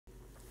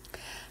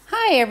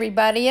Hi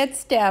everybody,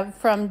 it's Deb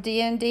from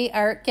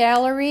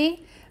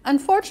DnDArtGallery.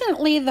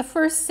 Unfortunately, the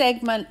first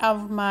segment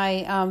of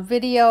my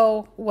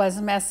video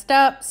was messed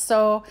up,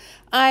 so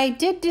I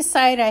did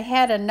decide I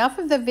had enough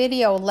of the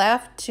video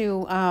left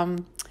to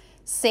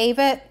save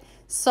it.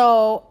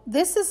 So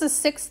this is a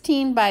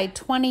 16 by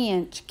 20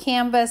 inch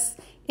canvas,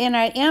 and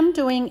I am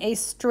doing a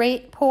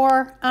straight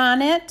pour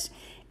on it,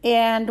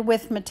 and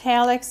with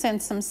metallics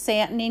and some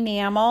satin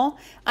enamel.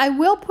 I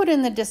will put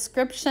in the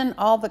description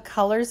all the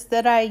colors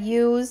that I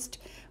used.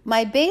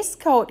 My base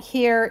coat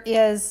here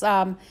is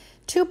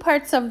 2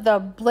 parts of the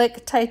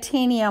Blick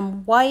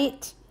titanium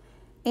white,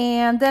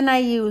 and then I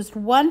used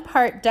 1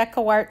 part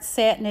DecoArt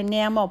satin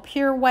enamel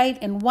pure white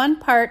and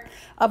 1 part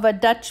of a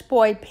Dutch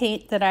boy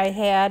paint that I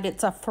had.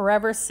 It's a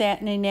Forever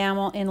satin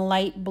enamel in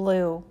light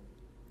blue.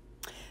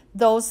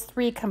 Those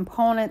 3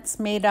 components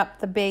made up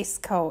the base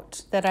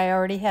coat that I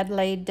already had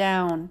laid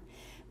down.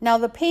 Now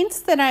the paints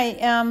that I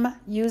am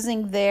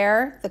using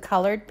there, the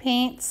colored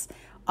paints,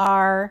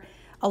 are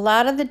a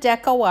lot of the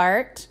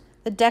DecoArt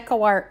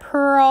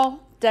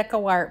Pearl,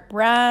 DecoArt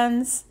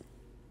Bronze,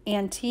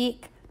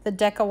 Antique, the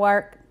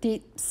DecoArt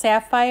Deep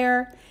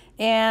Sapphire,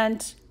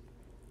 and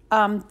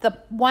the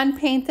one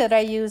paint that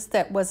I used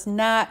that was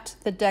not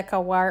the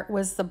DecoArt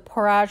was the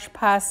Pourage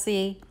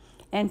Possee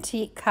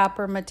Antique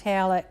Copper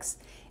Metallics.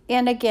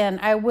 And again,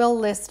 I will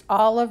list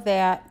all of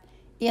that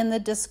in the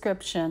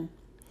description.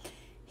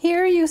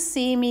 Here you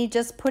see me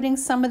just putting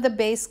some of the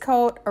base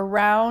coat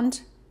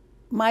around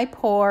my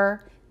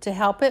pour to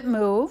help it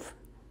move.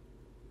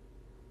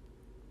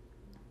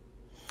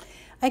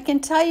 I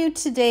can tell you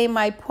today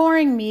my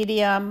pouring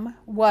medium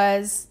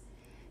was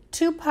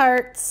 1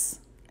 part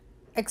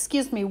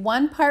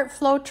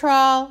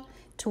Floetrol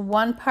to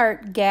 1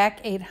 part GAC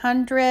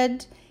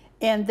 800.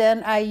 And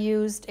then I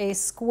used a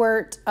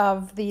squirt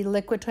of the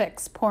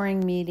Liquitex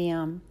pouring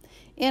medium.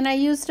 And I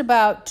used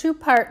about 2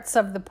 parts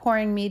of the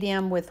pouring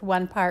medium with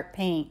 1 part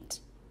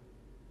paint.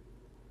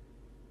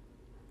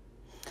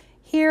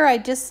 Here I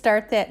just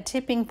start that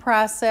tipping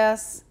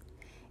process,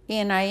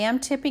 and I am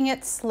tipping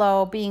it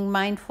slow, being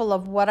mindful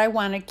of what I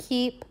want to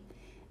keep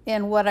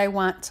and what I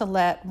want to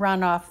let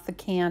run off the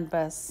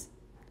canvas.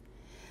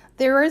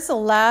 There is a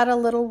lot of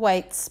little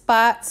white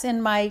spots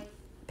in my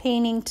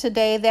painting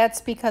today. That's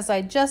because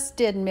I just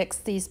did mix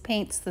these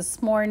paints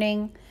this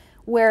morning,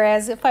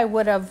 whereas if I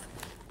would have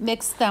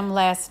mixed them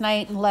last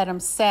night and let them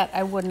set,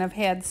 I wouldn't have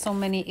had so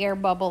many air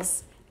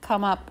bubbles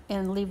come up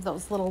and leave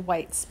those little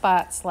white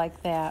spots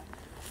like that.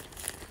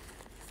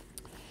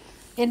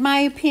 In my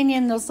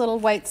opinion, those little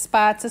white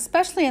spots,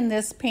 especially in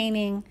this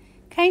painting,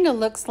 kind of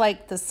looks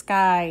like the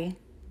sky.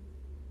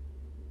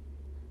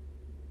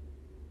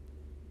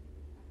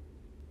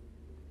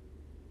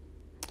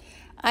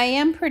 I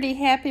am pretty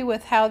happy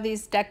with how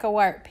these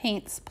DecoArt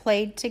paints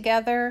played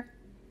together.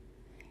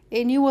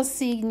 And you will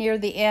see near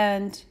the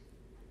end,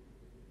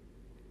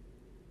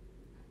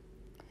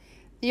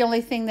 the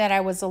only thing that I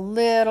was a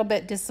little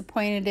bit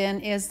disappointed in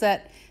is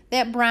that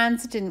that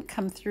bronze didn't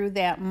come through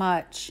that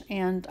much.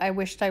 And I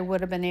wished I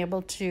would have been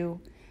able to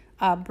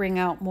bring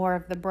out more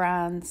of the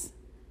bronze.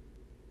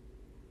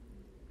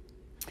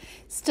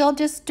 Still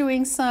just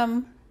doing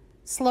some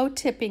slow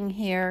tipping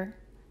here.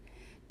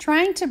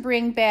 Trying to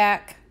bring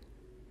back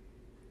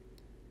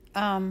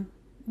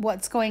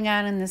what's going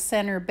on in the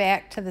center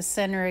back to the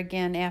center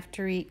again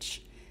after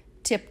each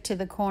tip to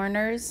the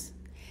corners.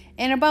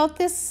 And about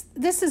this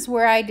is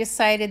where I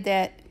decided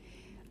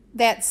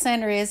that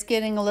center is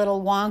getting a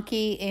little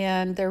wonky,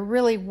 and there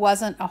really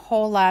wasn't a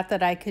whole lot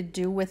that I could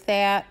do with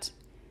that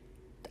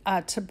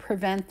to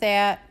prevent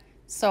that.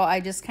 So I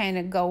just kind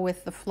of go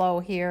with the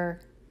flow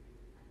here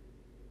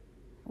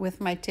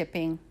with my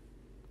tipping.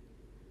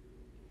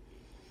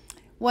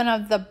 One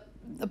of the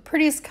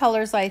prettiest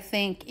colors, I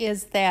think,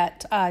 is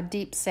that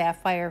deep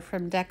sapphire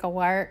from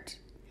DecoArt.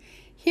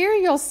 Here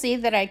you'll see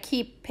that I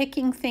keep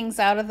picking things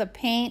out of the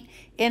paint,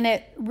 and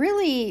it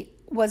really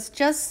was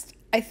just,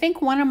 I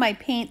think one of my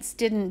paints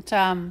didn't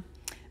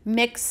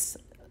mix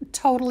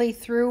totally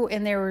through,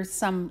 and there were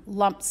some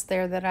lumps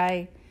there that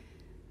I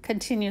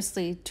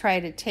continuously try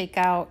to take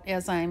out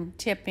as I'm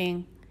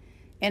tipping.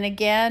 And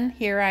again,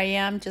 here I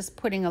am just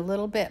putting a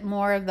little bit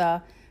more of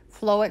the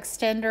flow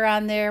extender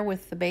on there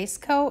with the base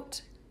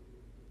coat.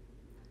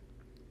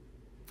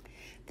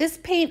 This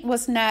paint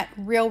was not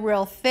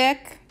real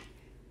thick.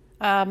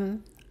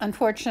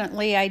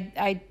 Unfortunately,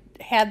 I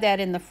had that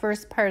in the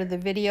first part of the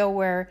video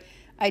where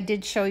I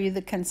did show you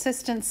the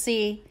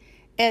consistency.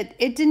 It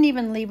didn't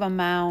even leave a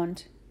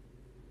mound.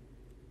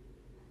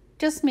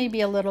 Just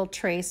maybe a little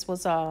trace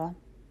was all.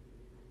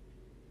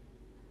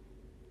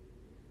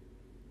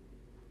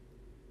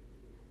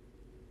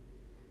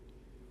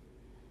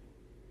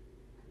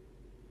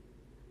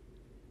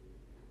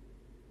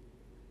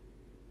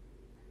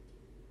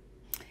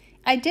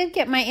 I did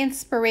get my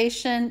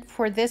inspiration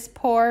for this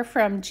pour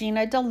from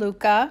Gina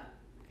DeLuca.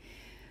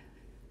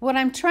 What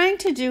I'm trying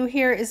to do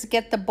here is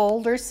get the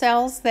Boulder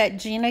cells that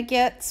Gina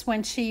gets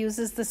when she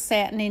uses the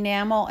satin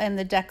enamel and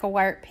the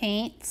DecoArt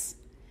paints.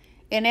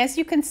 And as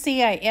you can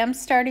see, I am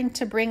starting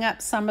to bring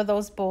up some of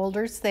those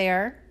boulders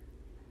there.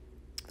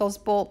 those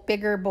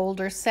bigger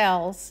Boulder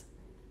cells.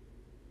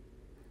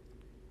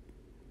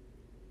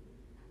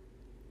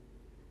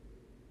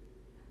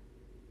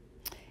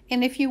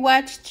 And if you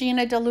watch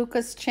Gina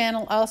DeLuca's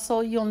channel also,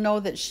 you'll know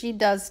that she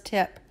does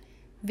tip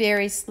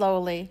very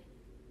slowly,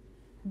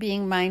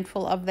 being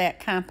mindful of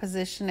that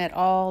composition at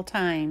all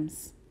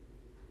times.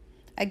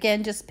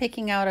 Again, just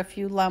picking out a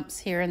few lumps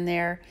here and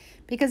there,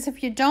 because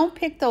if you don't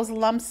pick those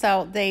lumps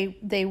out,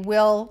 they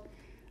will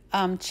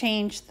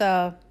change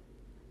the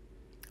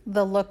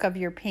look of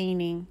your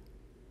painting.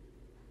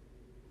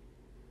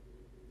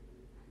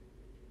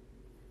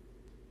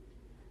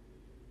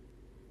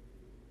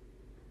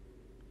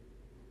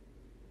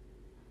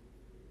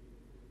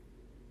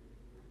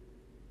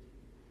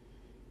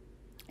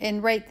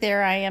 And right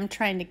there, I am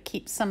trying to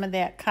keep some of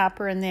that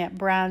copper and that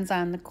bronze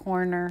on the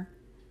corner.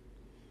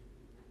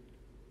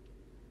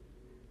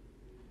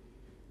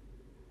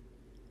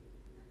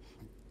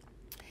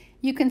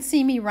 You can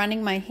see me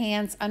running my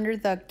hands under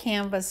the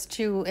canvas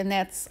too, and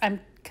I'm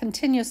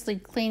continuously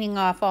cleaning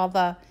off all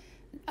the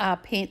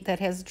paint that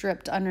has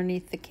dripped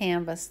underneath the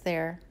canvas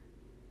there.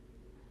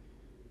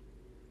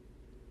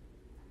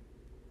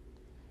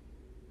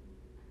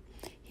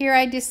 Here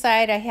I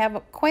decide I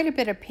have quite a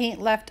bit of paint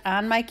left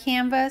on my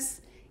canvas,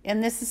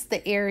 and this is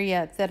the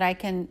area that I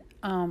can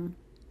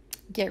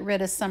get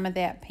rid of some of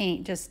that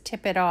paint, just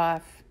tip it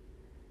off.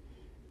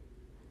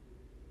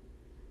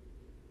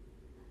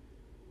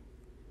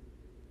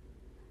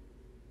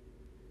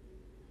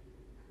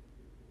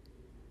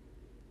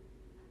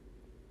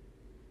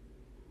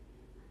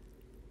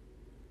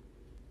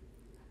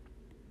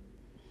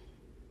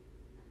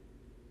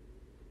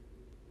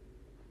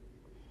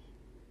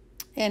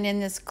 And in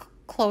this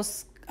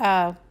close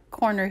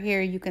corner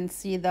here, you can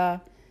see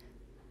the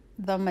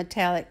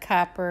metallic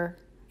copper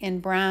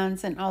and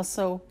bronze, and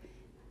also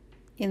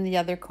in the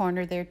other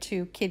corner there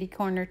too, kitty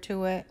corner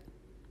to it.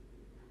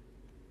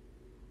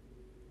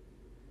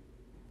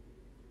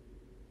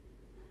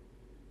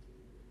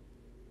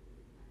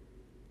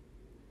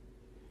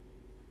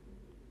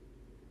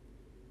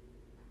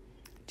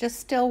 Just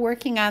still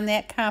working on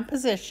that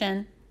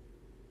composition,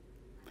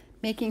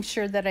 making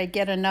sure that I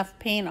get enough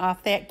paint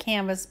off that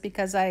canvas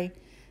because I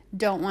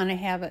don't want to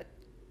have it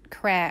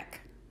crack.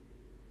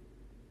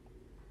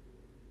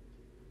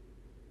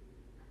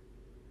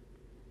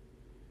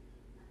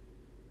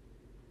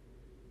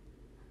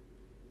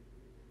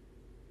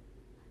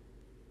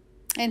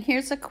 And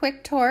here's a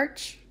quick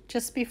torch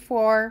just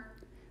before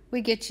we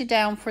get you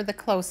down for the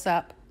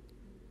close-up.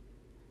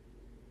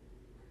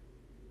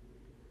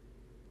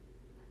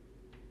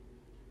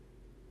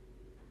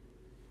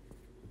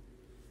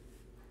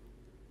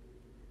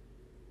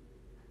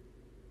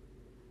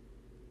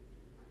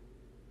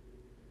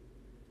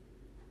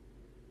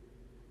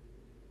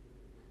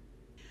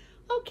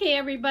 Okay,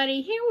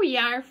 everybody, here we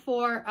are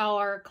for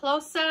our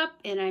close-up,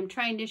 and I'm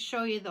trying to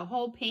show you the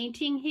whole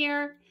painting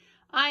here.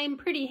 I'm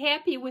pretty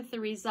happy with the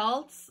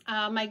results.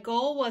 My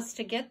goal was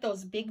to get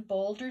those big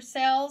Boulder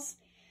cells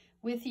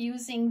with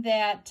using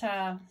that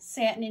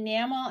satin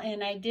enamel,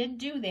 and I did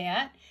do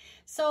that.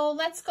 So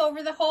let's go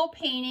over the whole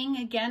painting.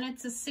 Again,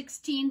 it's a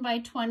 16 by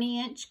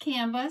 20 inch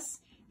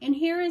canvas, and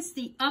here is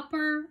the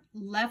upper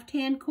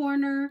left-hand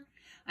corner.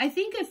 I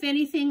think if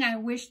anything, I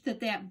wish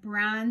that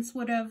bronze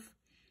would have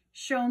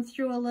shown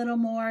through a little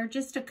more,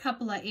 just a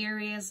couple of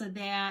areas of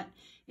that.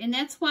 And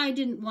that's why I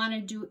didn't want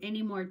to do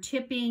any more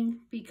tipping,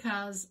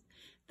 because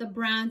the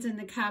bronze and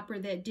the copper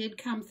that did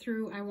come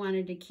through, I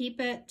wanted to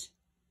keep it.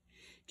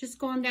 Just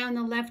going down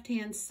the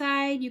left-hand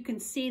side, you can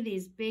see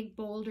these big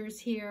boulders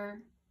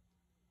here.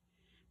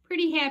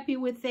 Pretty happy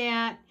with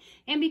that.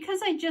 And because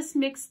I just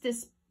mixed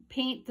this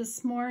paint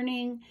this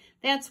morning,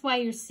 that's why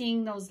you're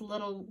seeing those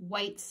little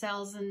white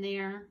cells in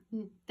there.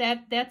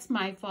 That's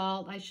my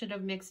fault. I should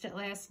have mixed it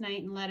last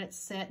night and let it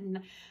sit,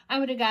 and I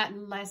would have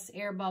gotten less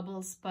air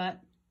bubbles, but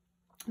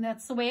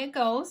that's the way it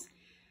goes.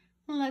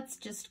 Let's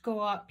just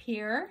go up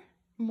here.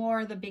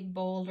 More of the big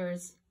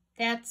boulders.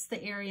 That's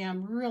the area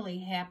I'm really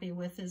happy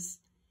with, is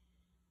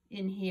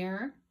in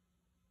here.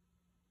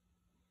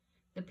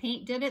 The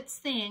paint did its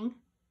thing.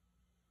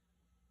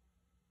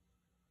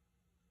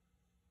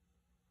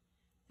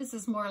 This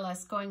is more or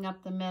less going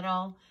up the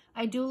middle.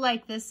 I do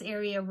like this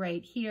area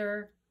right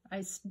here.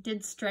 I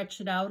did stretch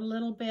it out a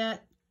little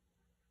bit.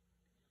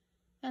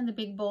 And the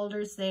big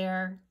boulders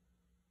there.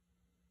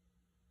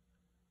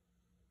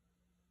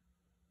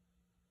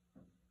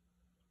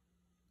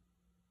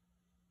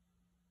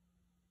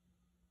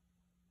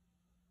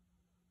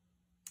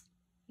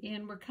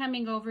 And we're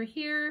coming over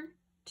here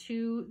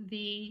to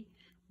the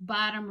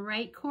bottom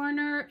right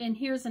corner. And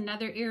here's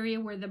another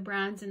area where the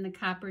bronze and the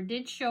copper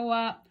did show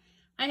up.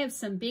 I have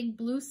some big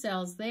blue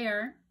cells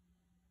there.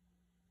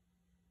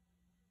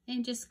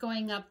 And just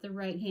going up the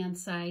right-hand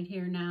side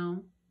here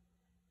now.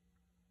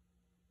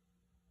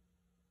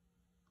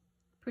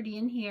 Pretty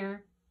in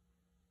here.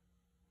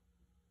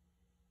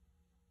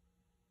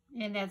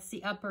 And that's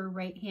the upper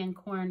right-hand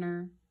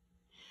corner.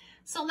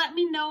 So let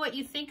me know what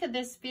you think of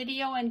this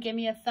video and give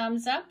me a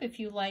thumbs up if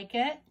you like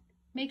it.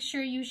 Make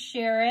sure you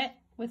share it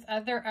with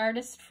other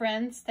artist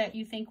friends that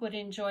you think would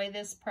enjoy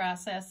this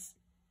process.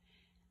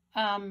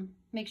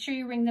 Make sure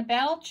you ring the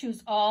bell,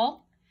 choose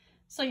all,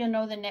 so you'll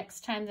know the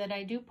next time that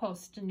I do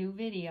post a new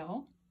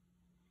video.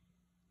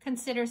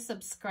 Consider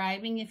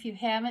subscribing if you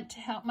haven't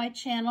to help my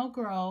channel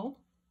grow.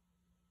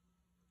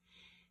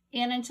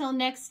 And until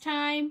next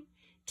time,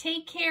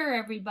 take care,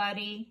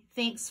 everybody.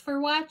 Thanks for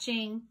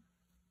watching.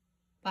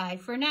 Bye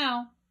for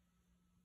now.